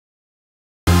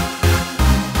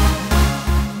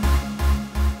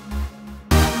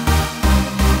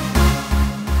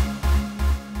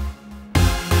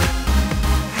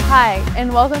Hi,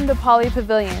 and welcome to Poly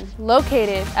Pavilion,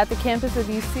 located at the campus of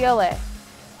UCLA,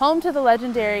 home to the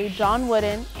legendary John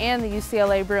Wooden and the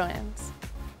UCLA Bruins.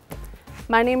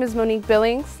 My name is Monique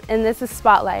Billings, and this is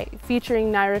Spotlight,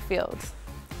 featuring Nirra Fields.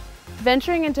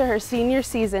 Venturing into her senior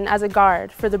season as a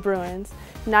guard for the Bruins,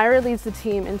 Nirra leads the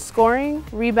team in scoring,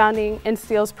 rebounding, and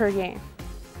steals per game.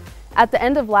 At the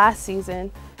end of last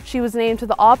season, she was named to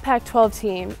the All-Pac-12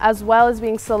 team, as well as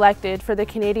being selected for the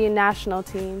Canadian national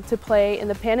team to play in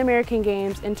the Pan American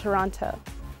Games in Toronto.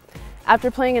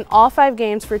 After playing in all 5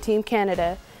 games for Team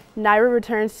Canada, Nirra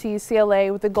returns to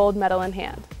UCLA with a gold medal in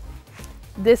hand.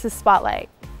 This is Spotlight.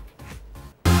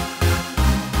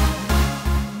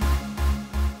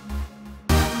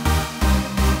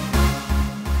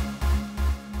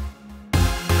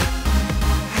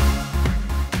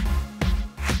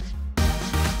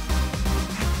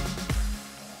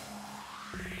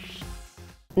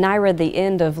 Nirra, the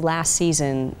end of last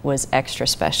season was extra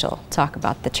special. Talk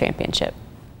about the championship.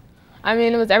 I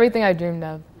mean, it was everything I dreamed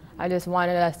of. I just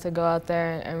wanted us to go out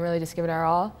there and really just give it our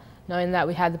all. Knowing that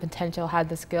we had the potential, had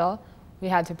the skill, we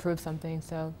had to prove something.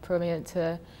 So proving it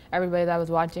to everybody that was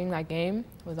watching that game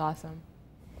was awesome.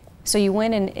 So you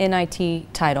win an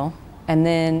NIT title, and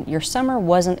then your summer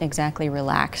wasn't exactly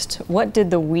relaxed. What did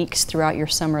the weeks throughout your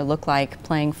summer look like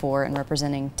playing for and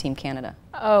representing Team Canada?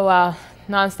 Oh, wow.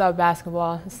 Non-stop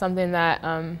basketball. It's something that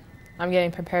I'm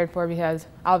getting prepared for because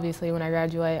obviously when I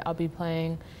graduate, I'll be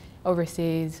playing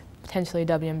overseas, potentially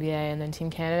WNBA and then Team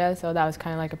Canada. So that was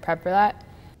kind of like a prep for that.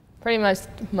 Pretty much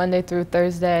Monday through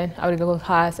Thursday, I would go to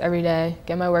class every day,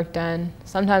 get my work done.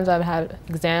 Sometimes I would have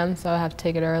exams, so I have to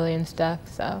take it early and stuff.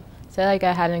 So say like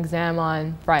I had an exam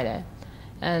on Friday,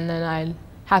 and then I'd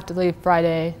have to leave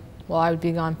Friday. Well, I would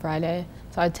be gone Friday,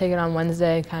 so I'd take it on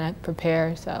Wednesday, kind of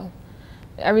prepare. So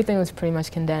everything was pretty much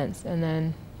condensed, and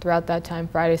then throughout that time,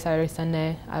 Friday, Saturday,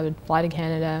 Sunday, I would fly to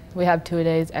Canada. We have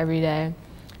 2-a-days every day,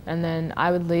 and then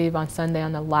I would leave on Sunday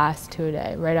on the last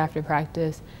 2-a-day, right after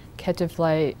practice, catch a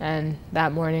flight, and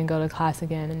that morning go to class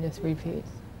again and just repeat.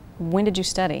 When did you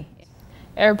study?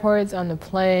 Airports, on the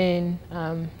plane.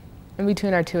 In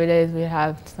between our 2-a-days, we'd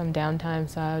have some downtime,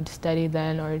 so I would study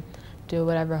then or do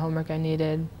whatever homework I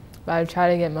needed. But I would try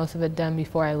to get most of it done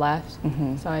before I left.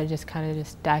 So I just kind of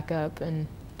just stack up and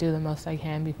do the most I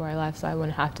can before I left so I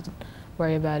wouldn't have to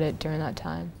worry about it during that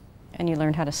time. And you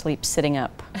learned how to sleep sitting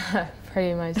up.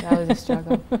 Pretty much, that was a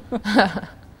struggle.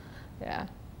 Yeah.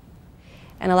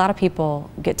 And a lot of people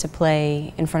get to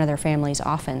play in front of their families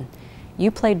often.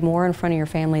 You played more in front of your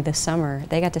family this summer.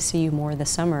 They got to see you more this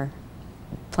summer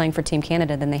playing for Team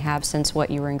Canada than they have since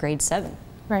what, you were in grade 7.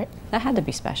 Right. That had to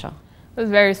be special. It was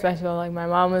very special. Like my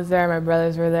mom was there, my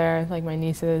brothers were there, like my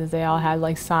nieces, they all had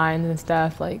like signs and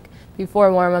stuff. Like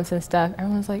before warm-ups and stuff,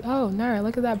 everyone was like, "Oh, Nirra,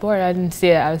 look at that board." I didn't see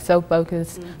it. I was so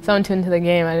focused, so tuned into the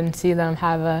game. I didn't see them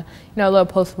have a, a little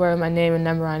post board with my name and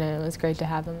number on it. It was great to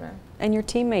have them there. And your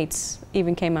teammates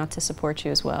even came out to support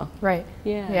you as well. Right.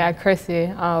 Yeah. Yeah,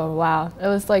 Chrissy. Oh wow, it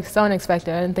was like so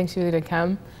unexpected. I didn't think she was gonna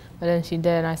come, but then she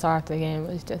did, and I saw her after the game.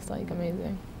 It was just like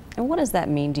amazing. And what does that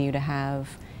mean to you to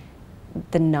have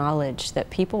the knowledge that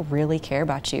people really care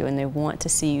about you and they want to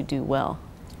see you do well?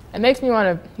 It makes me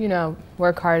want to,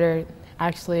 work harder,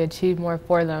 actually achieve more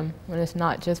for them. When it's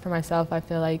not just for myself, I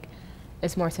feel like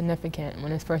it's more significant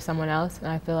when it's for someone else, and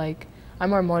I feel like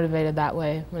I'm more motivated that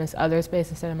way when it's others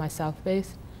based instead of myself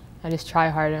based. I just try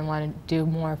harder and want to do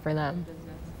more for them.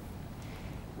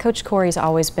 Coach Corey's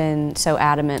always been so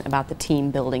adamant about the team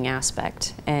building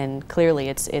aspect, and clearly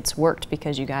it's worked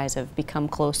because you guys have become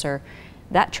closer.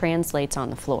 That translates on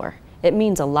the floor. It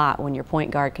means a lot when your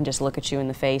point guard can just look at you in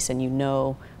the face and you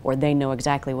know, or they know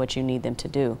exactly what you need them to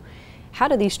do. How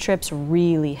do these trips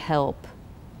really help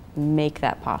make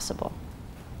that possible?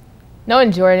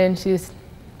 Knowing Jordan, she's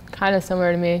kind of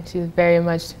similar to me. She's very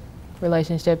much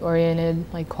relationship oriented,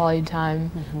 like quality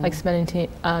time, like spending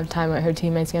time with her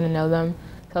teammates, getting to know them.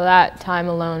 So that time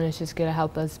alone is just gonna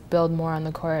help us build more on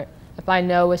the court. If I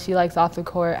know what she likes off the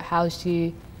court, how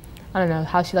she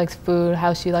likes food,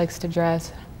 how she likes to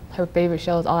dress, her favorite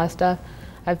shows, all that stuff,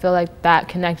 I feel like that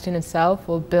connection itself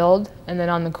will build, and then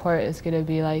on the court it's gonna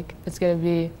be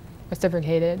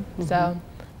reciprocated. So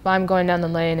if I'm going down the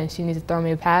lane and she needs to throw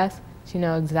me a pass, she'll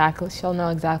know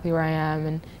exactly where I am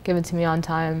and give it to me on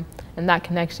time, and that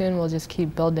connection will just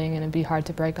keep building and it'd be hard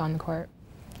to break on the court.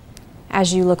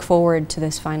 As you look forward to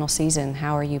this final season,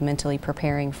 how are you mentally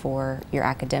preparing for your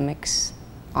academics,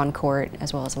 on court,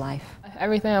 as well as life?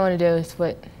 Everything I want to do is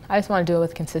I just want to do it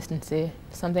with consistency.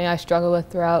 Something I struggle with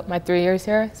throughout my 3 years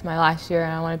here. It's my last year,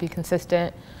 and I want to be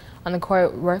consistent on the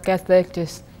court. Work ethic,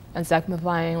 just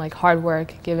exemplifying like hard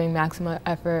work, giving maximum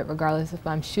effort regardless if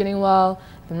I'm shooting well,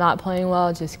 if I'm not playing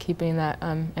well, just keeping that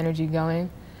energy going.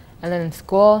 And then in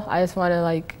school, I just want to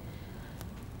like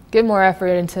give more effort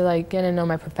into like getting to know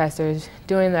my professors,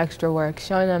 doing the extra work,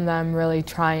 showing them that I'm really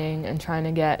trying and trying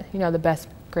to get, you know, the best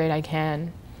grade I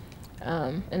can.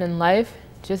 And in life,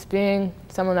 just being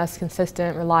someone that's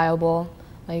consistent, reliable.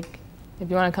 Like, if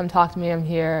you want to come talk to me, I'm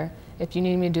here. If you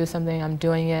need me to do something, I'm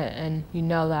doing it, and you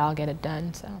know that I'll get it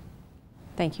done. So,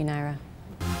 thank you, Nirra.